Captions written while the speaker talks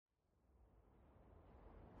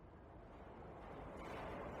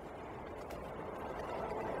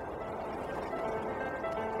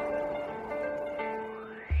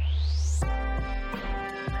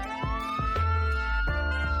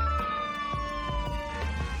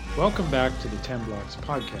Welcome back to the 10 Blocks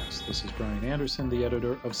podcast. This is Brian Anderson, the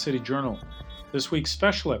editor of City Journal. This week's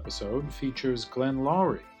special episode features Glenn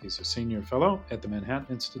Loury. He's a senior fellow at the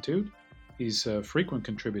Manhattan Institute. He's a frequent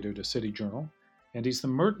contributor to City Journal, and he's the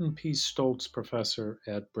Merton P. Stoltz Professor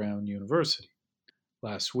at Brown University.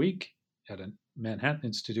 Last week, at a Manhattan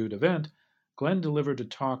Institute event, Glenn delivered a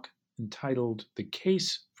talk entitled The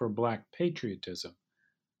Case for Black Patriotism,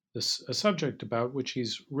 a subject about which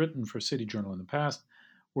he's written for City Journal in the past.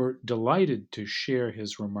 We're delighted to share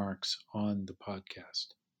his remarks on the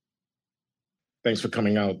podcast. Thanks for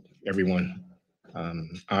coming out, everyone.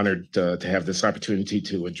 Honored to have this opportunity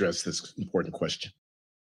to address this important question.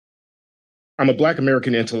 I'm a Black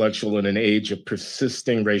American intellectual in an age of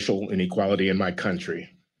persisting racial inequality in my country.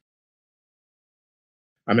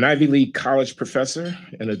 I'm an Ivy League college professor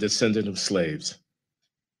and a descendant of slaves.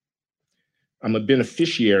 I'm a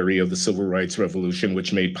beneficiary of the Civil Rights Revolution,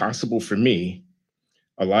 which made possible for me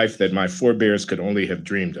a life that my forebears could only have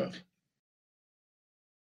dreamed of.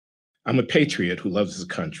 I'm a patriot who loves his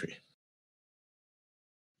country.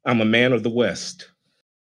 I'm a man of the West.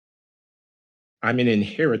 I'm an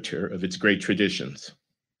inheritor of its great traditions.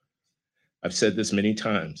 I've said this many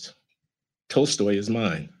times. Tolstoy is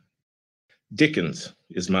mine. Dickens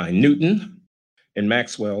is mine. Newton and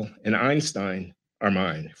Maxwell and Einstein are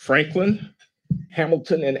mine. Franklin,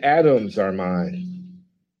 Hamilton, and Adams are mine.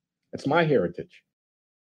 That's my heritage.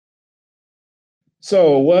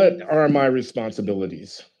 So what are my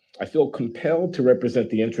responsibilities? I feel compelled to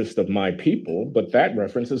represent the interest of my people, but that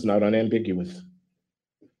reference is not unambiguous.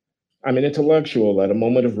 I'm an intellectual at a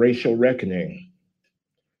moment of racial reckoning.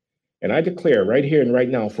 And I declare right here and right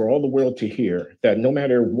now for all the world to hear that no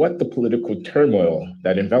matter what the political turmoil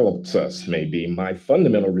that envelops us may be, my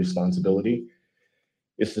fundamental responsibility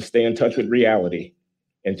is to stay in touch with reality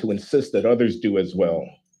and to insist that others do as well.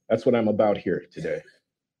 That's what I'm about here today.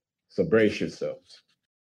 So brace yourselves.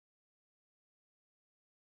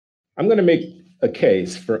 I'm going to make a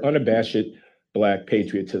case for unabashed Black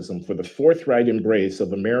patriotism, for the forthright embrace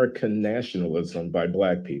of American nationalism by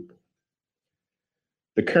Black people.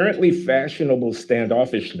 The currently fashionable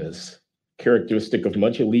standoffishness, characteristic of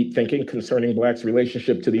much elite thinking concerning Blacks'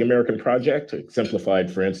 relationship to the American project, exemplified,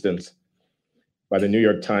 for instance, by the New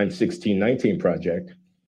York Times 1619 Project,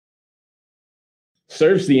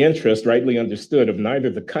 serves the interest, rightly understood, of neither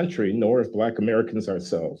the country nor of Black Americans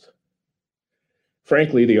ourselves.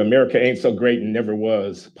 Frankly, the America ain't so great and never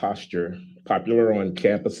was posture, popular on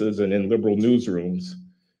campuses and in liberal newsrooms,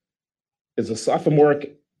 is a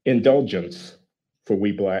sophomoric indulgence for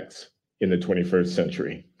we Blacks in the 21st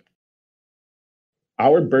century.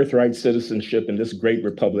 Our birthright citizenship in this great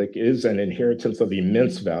republic is an inheritance of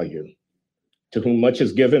immense value. To whom much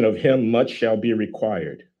is given, of him much shall be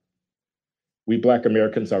required. We Black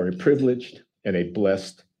Americans are a privileged and a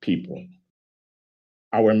blessed people.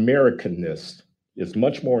 Our Americanness is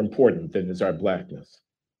much more important than is our Blackness.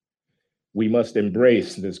 We must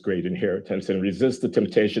embrace this great inheritance and resist the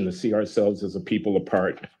temptation to see ourselves as a people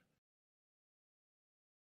apart.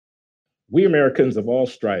 We Americans of all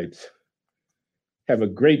stripes have a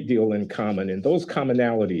great deal in common, and those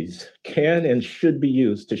commonalities can and should be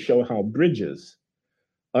used to show how bridges,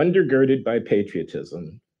 undergirded by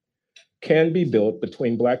patriotism, can be built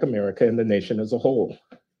between Black America and the nation as a whole.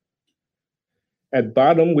 At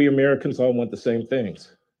bottom, we Americans all want the same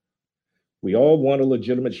things. We all want a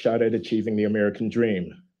legitimate shot at achieving the American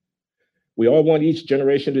dream. We all want each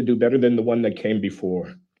generation to do better than the one that came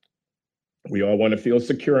before. We all want to feel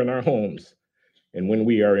secure in our homes and when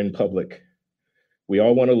we are in public. We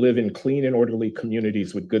all want to live in clean and orderly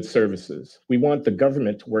communities with good services. We want the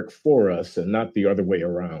government to work for us and not the other way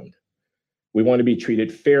around. We want to be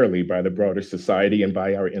treated fairly by the broader society and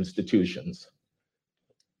by our institutions.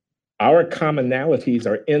 Our commonalities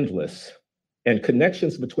are endless, and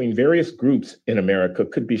connections between various groups in America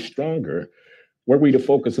could be stronger were we to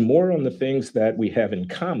focus more on the things that we have in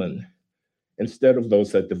common instead of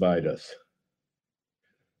those that divide us.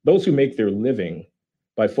 Those who make their living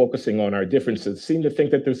by focusing on our differences seem to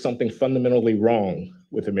think that there's something fundamentally wrong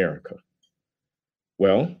with America.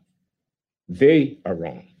 Well, they are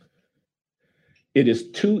wrong. It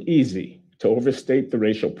is too easy to overstate the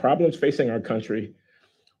racial problems facing our country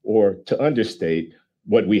or to understate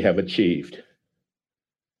what we have achieved.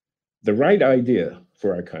 The right idea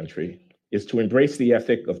for our country is to embrace the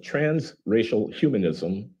ethic of transracial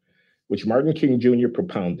humanism, which Martin King Jr.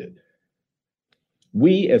 propounded.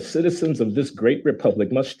 We, as citizens of this great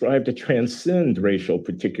republic, must strive to transcend racial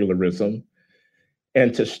particularism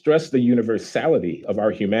and to stress the universality of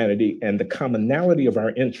our humanity and the commonality of our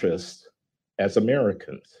interests as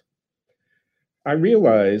Americans. I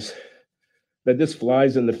realize that this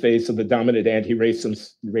flies in the face of the dominant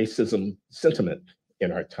anti-racism sentiment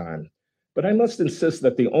in our time. But I must insist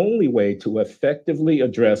that the only way to effectively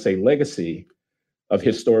address a legacy of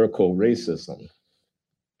historical racism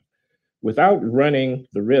without running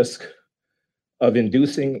the risk of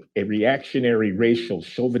inducing a reactionary racial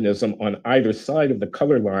chauvinism on either side of the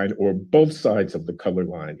color line or both sides of the color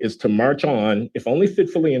line is to march on, if only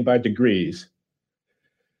fitfully and by degrees,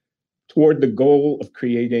 toward the goal of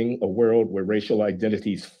creating a world where racial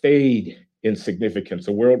identities fade in significance,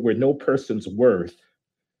 a world where no person's worth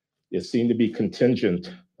is seen to be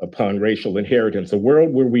contingent upon racial inheritance, a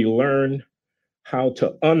world where we learn how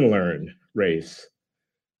to unlearn race,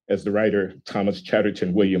 as the writer Thomas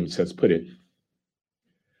Chatterton Williams has put it.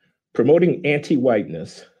 Promoting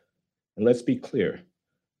anti-whiteness, and let's be clear,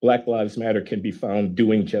 Black Lives Matter can be found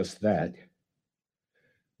doing just that,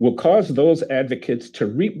 will cause those advocates to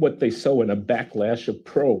reap what they sow in a backlash of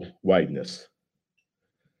pro-whiteness.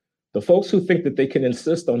 The folks who think that they can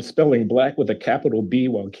insist on spelling black with a capital B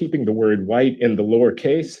while keeping the word white in the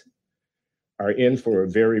lowercase are in for a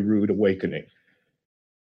very rude awakening.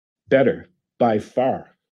 Better, by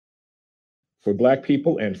far, for Black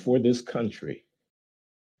people and for this country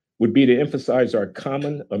would be to emphasize our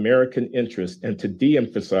common American interest and to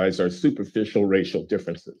de-emphasize our superficial racial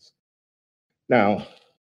differences. Now,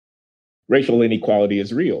 racial inequality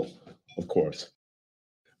is real, of course,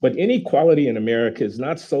 but inequality in America is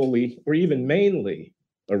not solely or even mainly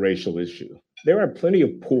a racial issue. There are plenty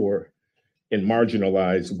of poor and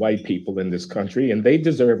marginalized white people in this country, and they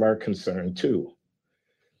deserve our concern too.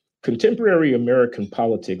 Contemporary American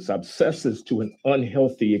politics obsesses to an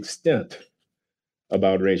unhealthy extent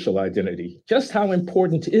about racial identity. Just how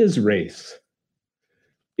important is race?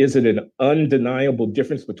 Is it an undeniable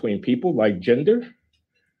difference between people like gender,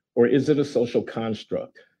 or is it a social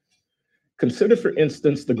construct? Consider, for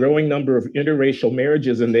instance, the growing number of interracial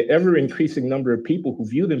marriages and the ever-increasing number of people who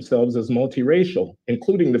view themselves as multiracial,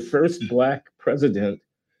 including the first Black president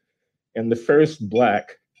and the first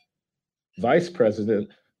Black vice president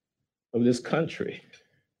of this country.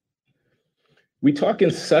 We talk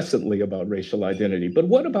incessantly about racial identity, but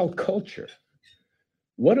what about culture?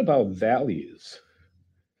 What about values?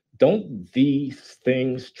 Don't these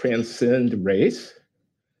things transcend race?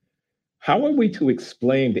 How are we to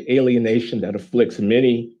explain the alienation that afflicts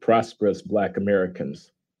many prosperous Black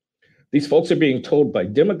Americans? These folks are being told by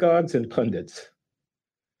demagogues and pundits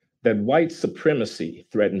that white supremacy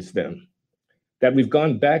threatens them, that we've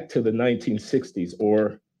gone back to the 1960s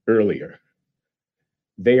or earlier.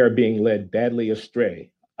 They are being led badly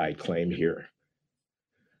astray, I claim here.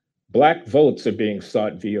 Black votes are being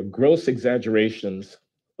sought via gross exaggerations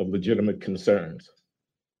of legitimate concerns.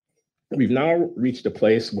 We've now reached a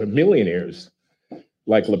place where millionaires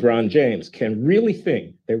like LeBron James can really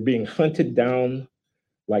think they're being hunted down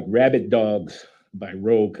like rabid dogs by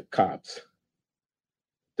rogue cops.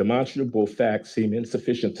 Demonstrable facts seem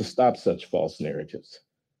insufficient to stop such false narratives.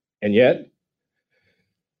 And yet,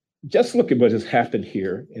 just look at what has happened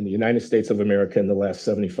here in the United States of America in the last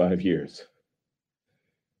 75 years.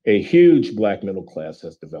 A huge Black middle class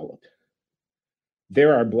has developed.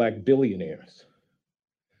 There are Black billionaires.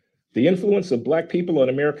 The influence of Black people on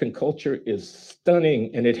American culture is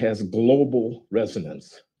stunning, and it has global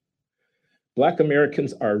resonance. Black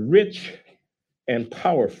Americans are rich and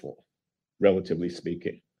powerful, relatively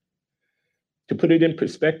speaking. To put it in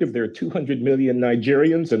perspective, there are 200 million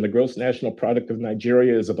Nigerians, and the gross national product of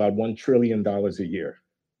Nigeria is about $1 trillion a year.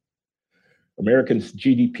 Americans'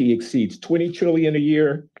 GDP exceeds 20 trillion a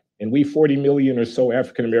year, and we 40 million or so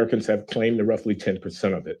African Americans have claimed to roughly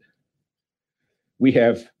 10% of it. We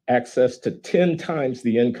have access to 10 times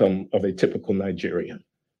the income of a typical Nigerian.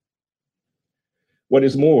 What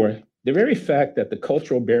is more, the very fact that the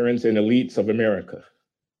cultural barons and elites of America,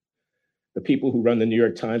 the people who run the New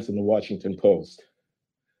York Times and the Washington Post,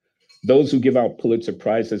 those who give out Pulitzer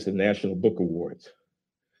Prizes and National Book Awards,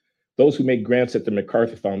 those who make grants at the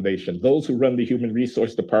MacArthur Foundation, those who run the human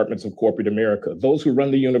resource departments of corporate America, those who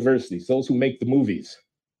run the universities, those who make the movies,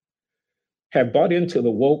 have bought into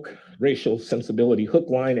the woke racial sensibility hook,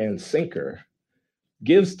 line, and sinker,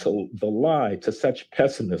 gives to the lie to such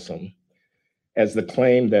pessimism as the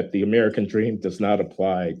claim that the American dream does not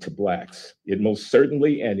apply to Blacks. It most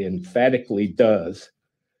certainly and emphatically does,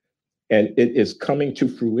 and it is coming to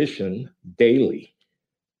fruition daily.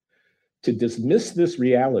 To dismiss this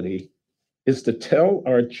reality is to tell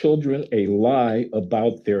our children a lie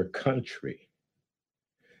about their country,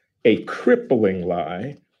 a crippling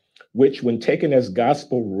lie, which, when taken as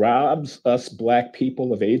gospel, robs us Black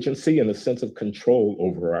people of agency and a sense of control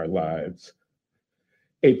over our lives.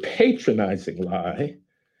 A patronizing lie,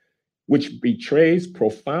 which betrays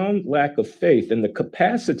profound lack of faith in the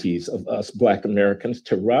capacities of us Black Americans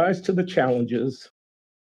to rise to the challenges,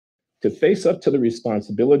 to face up to the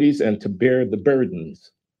responsibilities, and to bear the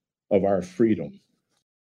burdens of our freedom.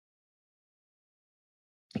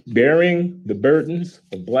 Bearing the burdens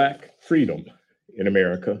of Black freedom in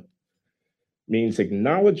America means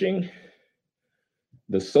acknowledging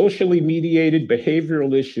the socially mediated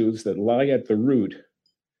behavioral issues that lie at the root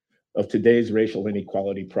of today's racial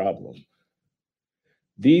inequality problem.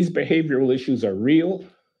 These behavioral issues are real,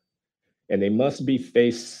 and they must be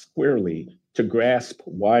faced squarely to grasp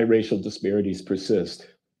why racial disparities persist.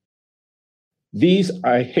 These,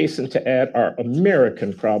 I hasten to add, are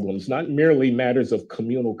American problems, not merely matters of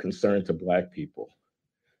communal concern to Black people.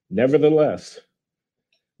 Nevertheless,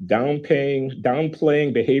 downplaying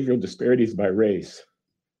behavioral disparities by race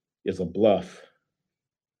is a bluff.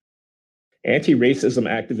 Anti-racism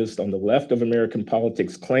activists on the left of American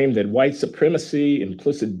politics claim that white supremacy,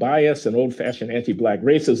 implicit bias, and old-fashioned anti-Black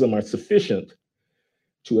racism are sufficient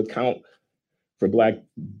to account for Black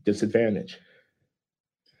disadvantage.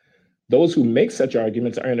 Those who make such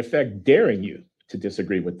arguments are in effect daring you to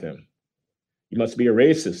disagree with them. You must be a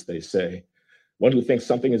racist, they say, one who thinks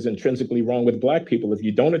something is intrinsically wrong with Black people if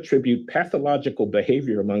you don't attribute pathological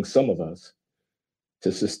behavior among some of us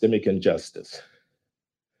to systemic injustice.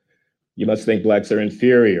 You must think Blacks are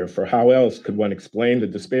inferior, for how else could one explain the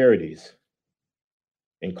disparities?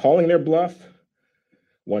 In calling their bluff,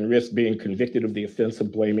 one risks being convicted of the offense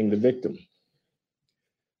of blaming the victim.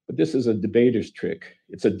 But this is a debater's trick.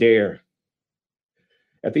 It's a dare.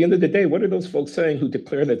 At the end of the day, what are those folks saying who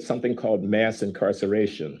declare that something called mass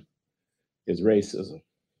incarceration is racism?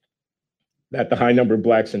 That the high number of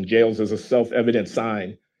Blacks in jails is a self-evident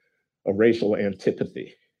sign of racial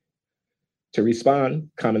antipathy? To respond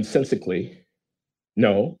commonsensically,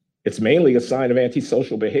 no, it's mainly a sign of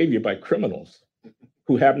antisocial behavior by criminals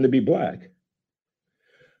who happen to be Black.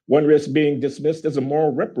 One risks being dismissed as a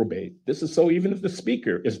moral reprobate. This is so even if the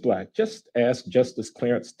speaker is Black. Just ask Justice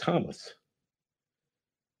Clarence Thomas.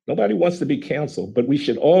 Nobody wants to be canceled, but we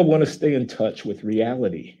should all want to stay in touch with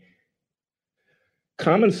reality.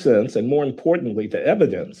 Common sense, and more importantly, the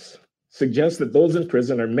evidence, suggests that those in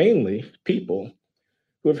prison are mainly people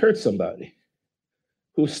who have hurt somebody,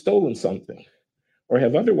 who've stolen something, or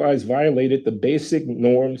have otherwise violated the basic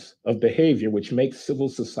norms of behavior which make civil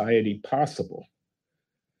society possible.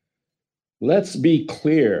 Let's be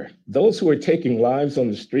clear, those who are taking lives on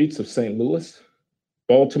the streets of St. Louis,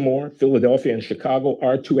 Baltimore, Philadelphia, and Chicago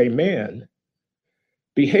are, to a man,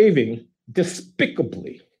 behaving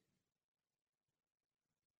despicably.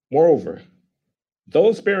 Moreover,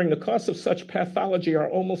 those bearing the cost of such pathology are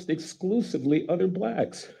almost exclusively other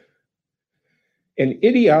Blacks. An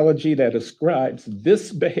ideology that ascribes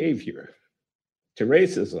this behavior to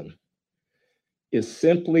racism is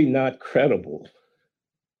simply not credible.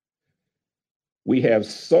 Why have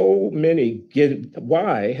so many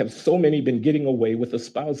been getting away with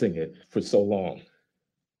espousing it for so long?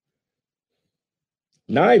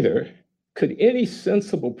 Neither could any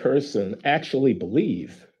sensible person actually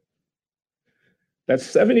believe that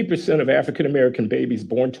 70% of African American babies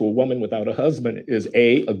born to a woman without a husband is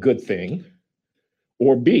A, a good thing,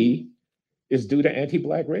 or B, is due to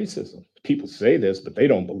anti-Black racism. People say this, but they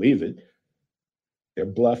don't believe it. They're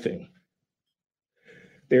bluffing.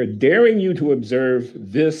 They're daring you to observe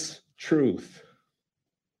this truth,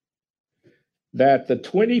 that the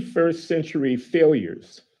 21st century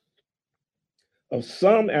failures of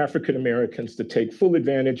some African Americans to take full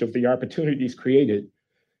advantage of the opportunities created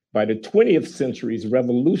by the 20th century's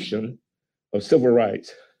revolution of civil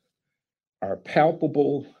rights are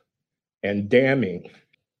palpable and damning.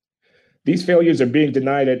 These failures are being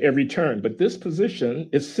denied at every turn, but this position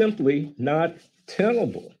is simply not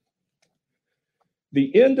tenable.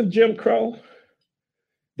 The end of Jim Crow,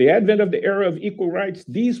 the advent of the era of equal rights,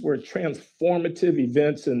 these were transformative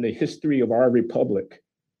events in the history of our republic.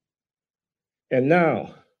 And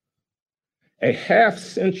now, a half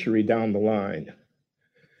century down the line,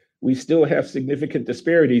 we still have significant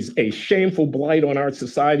disparities, a shameful blight on our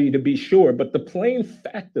society to be sure, but the plain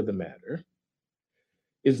fact of the matter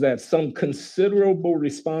is that some considerable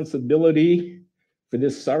responsibility for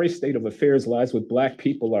this sorry state of affairs lies with Black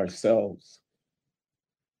people ourselves.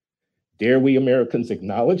 Dare we Americans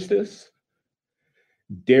acknowledge this?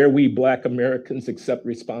 Dare we Black Americans accept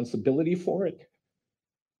responsibility for it?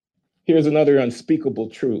 Here's another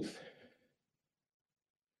unspeakable truth.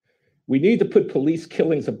 We need to put police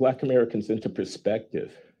killings of Black Americans into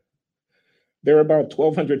perspective. There are about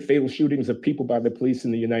 1,200 fatal shootings of people by the police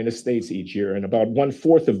in the United States each year, and about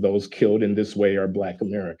 1/4 of those killed in this way are Black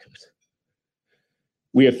Americans.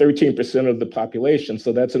 We are 13% of the population,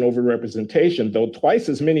 so that's an overrepresentation, though twice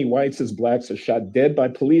as many whites as blacks are shot dead by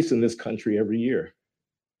police in this country every year.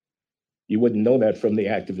 You wouldn't know that from the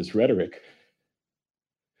activist rhetoric.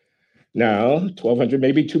 Now, 1,200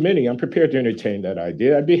 may be too many. I'm prepared to entertain that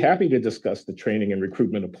idea. I'd be happy to discuss the training and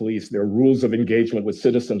recruitment of police, their rules of engagement with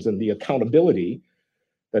citizens, and the accountability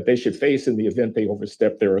that they should face in the event they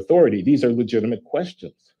overstep their authority. These are legitimate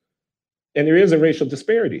questions. And there is a racial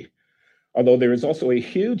disparity, although there is also a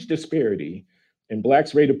huge disparity in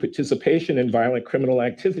Blacks' rate of participation in violent criminal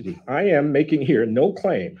activity. I am making here no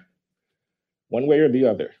claim, one way or the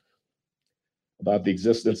other, about the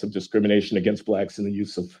existence of discrimination against Blacks in the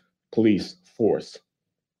use of police force.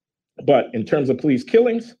 But in terms of police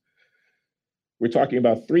killings, we're talking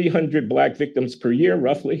about 300 Black victims per year,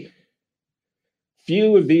 roughly.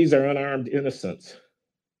 Few of these are unarmed innocents.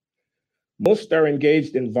 Most are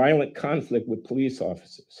engaged in violent conflict with police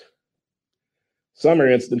officers. Some are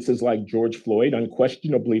instances like George Floyd,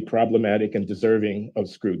 unquestionably problematic and deserving of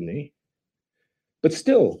scrutiny. But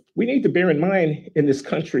still, we need to bear in mind in this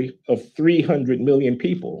country of 300 million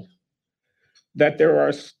people that there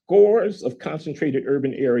are scores of concentrated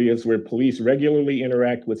urban areas where police regularly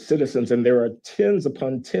interact with citizens, and there are tens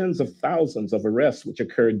upon tens of thousands of arrests which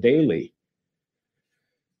occur daily.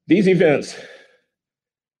 These events,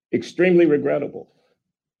 extremely regrettable,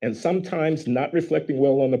 and sometimes not reflecting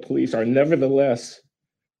well on the police, are nevertheless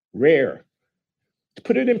rare. To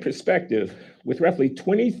put it in perspective, with roughly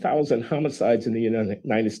 20,000 homicides in the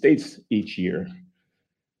United States each year,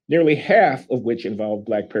 nearly half of which involved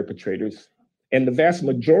Black perpetrators, and the vast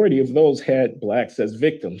majority of those had Blacks as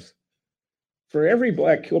victims. For every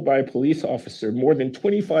Black killed by a police officer, more than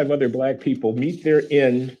 25 other Black people meet their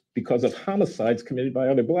end because of homicides committed by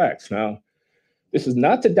other Blacks. Now, this is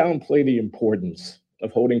not to downplay the importance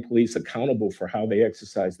of holding police accountable for how they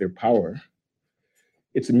exercise their power.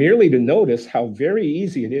 It's merely to notice how very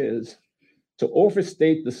easy it is to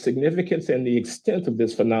overstate the significance and the extent of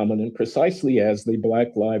this phenomenon, precisely as the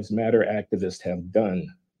Black Lives Matter activists have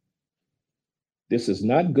done. This is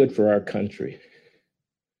not good for our country.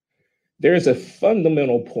 There is a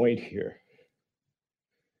fundamental point here.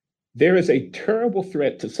 There is a terrible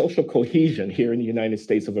threat to social cohesion here in the United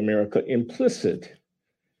States of America, implicit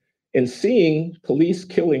in seeing police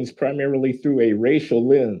killings primarily through a racial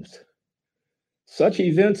lens. Such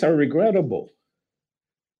events are regrettable,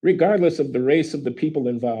 regardless of the race of the people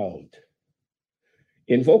involved.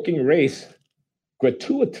 Invoking race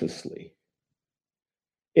gratuitously,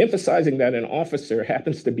 emphasizing that an officer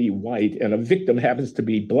happens to be white and a victim happens to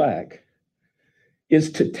be Black,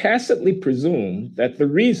 is to tacitly presume that the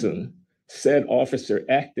reason said officer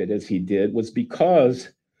acted as he did was because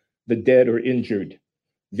the dead or injured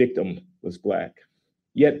victim was Black.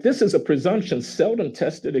 Yet this is a presumption seldom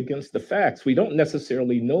tested against the facts. We don't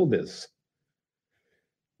necessarily know this.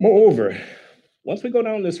 Moreover, once we go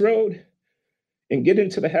down this road and get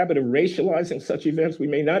into the habit of racializing such events, we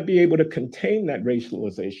may not be able to contain that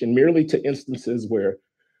racialization merely to instances where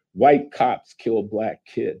white cops kill Black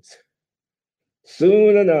kids.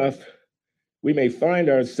 Soon enough, we may find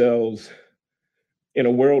ourselves in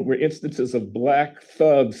a world where instances of Black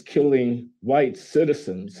thugs killing white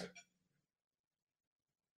citizens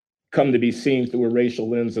come to be seen through a racial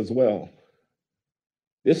lens as well.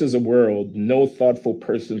 This is a world no thoughtful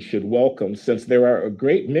person should welcome, since there are a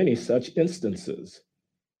great many such instances.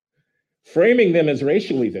 Framing them as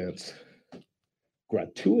racial events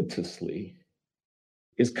gratuitously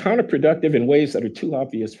is counterproductive in ways that are too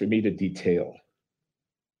obvious for me to detail.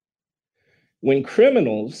 When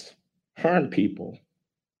criminals harm people,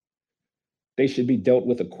 they should be dealt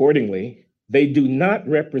with accordingly. They do not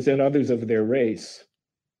represent others of their race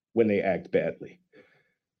when they act badly.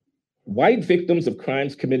 White victims of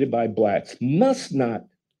crimes committed by Blacks must not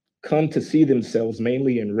come to see themselves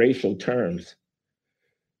mainly in racial terms.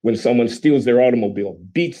 When someone steals their automobile,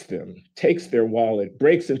 beats them, takes their wallet,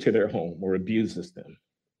 breaks into their home, or abuses them.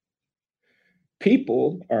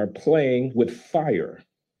 People are playing with fire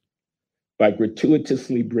by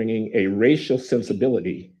gratuitously bringing a racial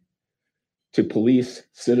sensibility to police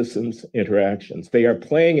citizens interactions. They are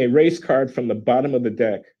playing a race card from the bottom of the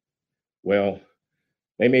deck. Well,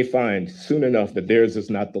 they may find soon enough that theirs is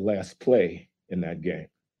not the last play in that game.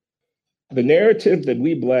 The narrative that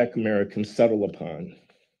we Black Americans settle upon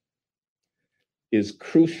is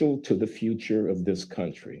crucial to the future of this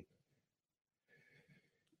country.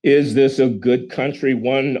 Is this a good country,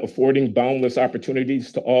 one affording boundless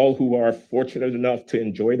opportunities to all who are fortunate enough to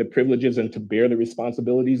enjoy the privileges and to bear the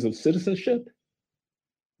responsibilities of citizenship?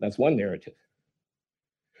 That's one narrative.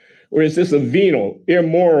 Or is this a venal,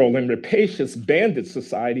 immoral, and rapacious bandit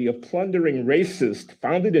society of plundering racists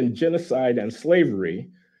founded in genocide and slavery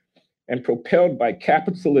and propelled by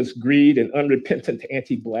capitalist greed and unrepentant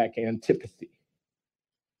anti-Black antipathy?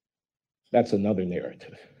 That's another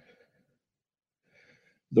narrative.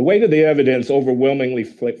 The weight of the evidence overwhelmingly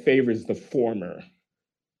favors the former.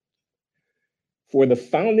 For the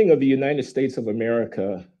founding of the United States of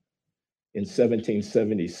America in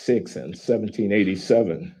 1776 and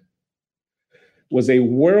 1787 was a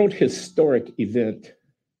world historic event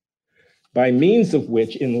by means of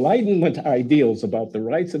which Enlightenment ideals about the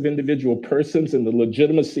rights of individual persons and the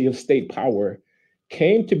legitimacy of state power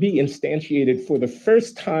came to be instantiated for the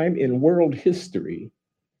first time in world history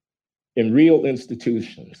in real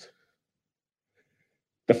institutions.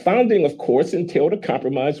 The founding, of course, entailed a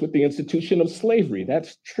compromise with the institution of slavery.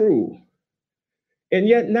 That's true. And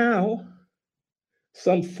yet now,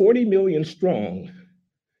 some 40 million strong,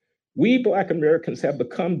 we Black Americans have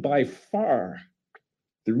become by far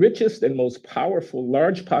the richest and most powerful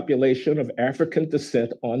large population of African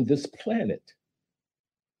descent on this planet.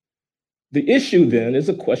 The issue then is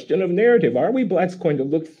a question of narrative. Are we Blacks going to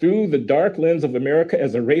look through the dark lens of America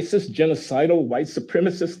as a racist, genocidal, white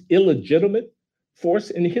supremacist, illegitimate force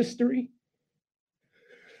in history?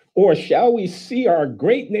 Or shall we see our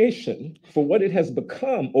great nation for what it has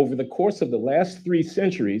become over the course of the last 3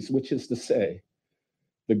 centuries, which is to say,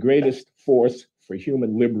 the greatest force for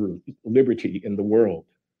human liberty in the world?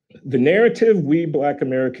 The narrative we Black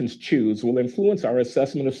Americans choose will influence our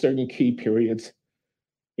assessment of certain key periods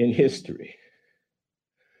in history.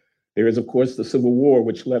 There is, of course, the Civil War,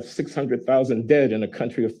 which left 600,000 dead in a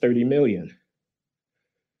country of 30 million.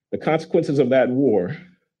 The consequences of that war,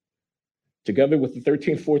 together with the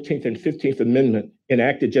 13th, 14th, and 15th Amendment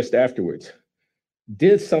enacted just afterwards,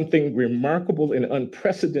 did something remarkable and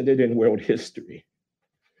unprecedented in world history.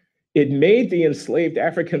 It made the enslaved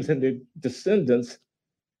Africans and their descendants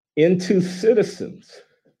into citizens.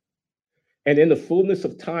 And in the fullness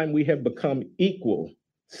of time, we have become equal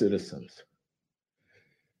citizens.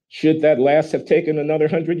 Should that last have taken another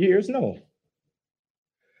 100 years? No.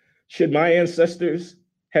 Should my ancestors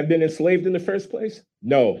have been enslaved in the first place?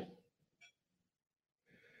 No.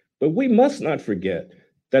 But we must not forget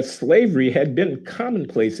that slavery had been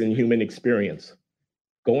commonplace in human experience,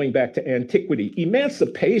 going back to antiquity.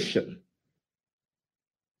 Emancipation,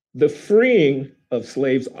 the freeing of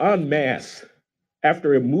slaves en masse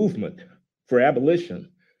after a movement for abolition,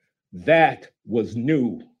 that was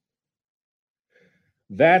new.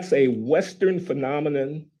 That's a Western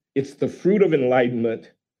phenomenon. It's the fruit of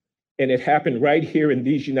enlightenment, and it happened right here in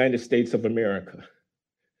these United States of America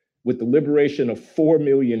with the liberation of 4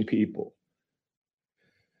 million people.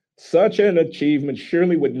 Such an achievement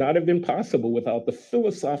surely would not have been possible without the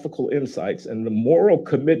philosophical insights and the moral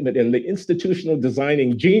commitment and the institutional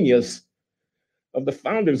designing genius of the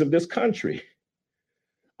founders of this country.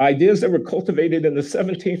 Ideas that were cultivated in the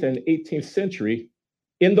 17th and 18th century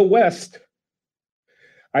in the West.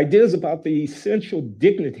 Ideas about the essential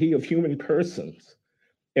dignity of human persons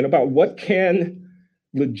and about what can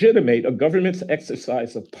legitimate a government's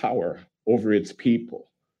exercise of power over its people.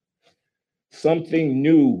 Something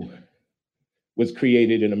new was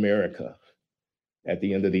created in America at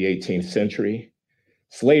the end of the 18th century.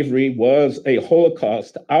 Slavery was a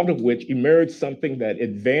Holocaust out of which emerged something that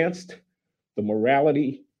advanced the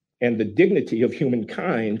morality and the dignity of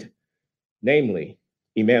humankind, namely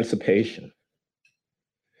emancipation.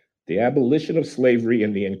 The abolition of slavery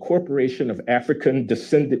and the incorporation of African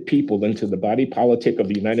descended people into the body politic of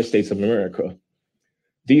the United States of America,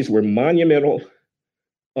 these were monumental,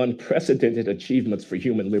 unprecedented achievements for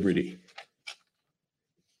human liberty.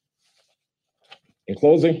 In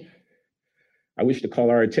closing, I wish to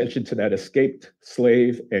call our attention to that escaped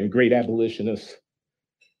slave and great abolitionist,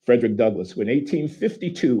 Frederick Douglass, who in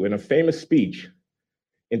 1852, in a famous speech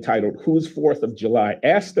entitled Whose 4th of July,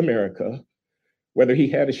 asked America whether he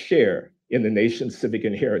had a share in the nation's civic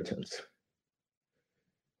inheritance.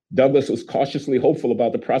 Douglass was cautiously hopeful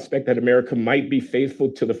about the prospect that America might be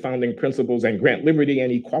faithful to the founding principles and grant liberty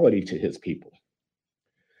and equality to his people.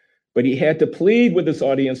 But he had to plead with his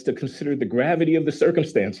audience to consider the gravity of the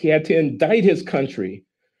circumstance. He had to indict his country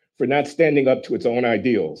for not standing up to its own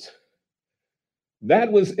ideals.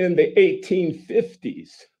 That was in the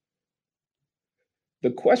 1850s.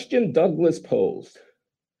 The question Douglass posed,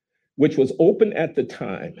 which was open at the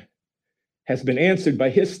time, has been answered by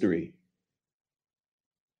history.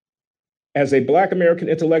 As a Black American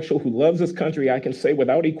intellectual who loves this country, I can say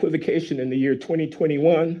without equivocation in the year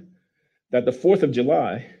 2021 that the 4th of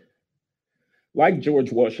July, like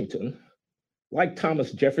George Washington, like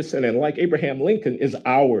Thomas Jefferson and like Abraham Lincoln, is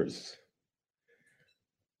ours.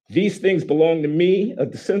 These things belong to me, a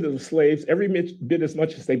descendant of slaves, every bit as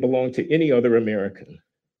much as they belong to any other American.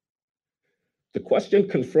 The question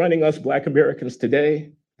confronting us Black Americans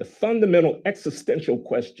today, the fundamental existential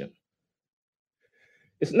question,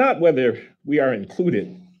 is not whether we are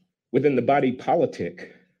included within the body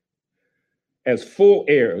politic as full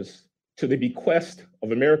heirs to the bequest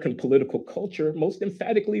of American political culture. Most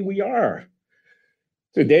emphatically, we are.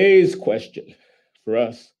 Today's question for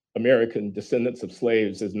us, American descendants of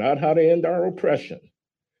slaves, is not how to end our oppression.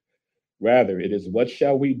 Rather, it is what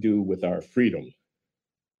shall we do with our freedom?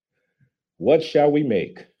 What shall we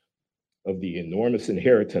make of the enormous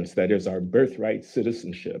inheritance that is our birthright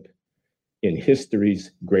citizenship in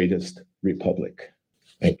history's greatest republic?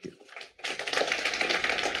 Thank you.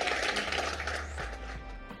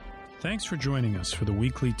 Thanks for joining us for the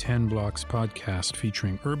weekly 10 Blocks podcast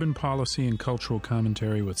featuring urban policy and cultural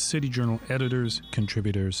commentary with City Journal editors,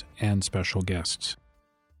 contributors, and special guests.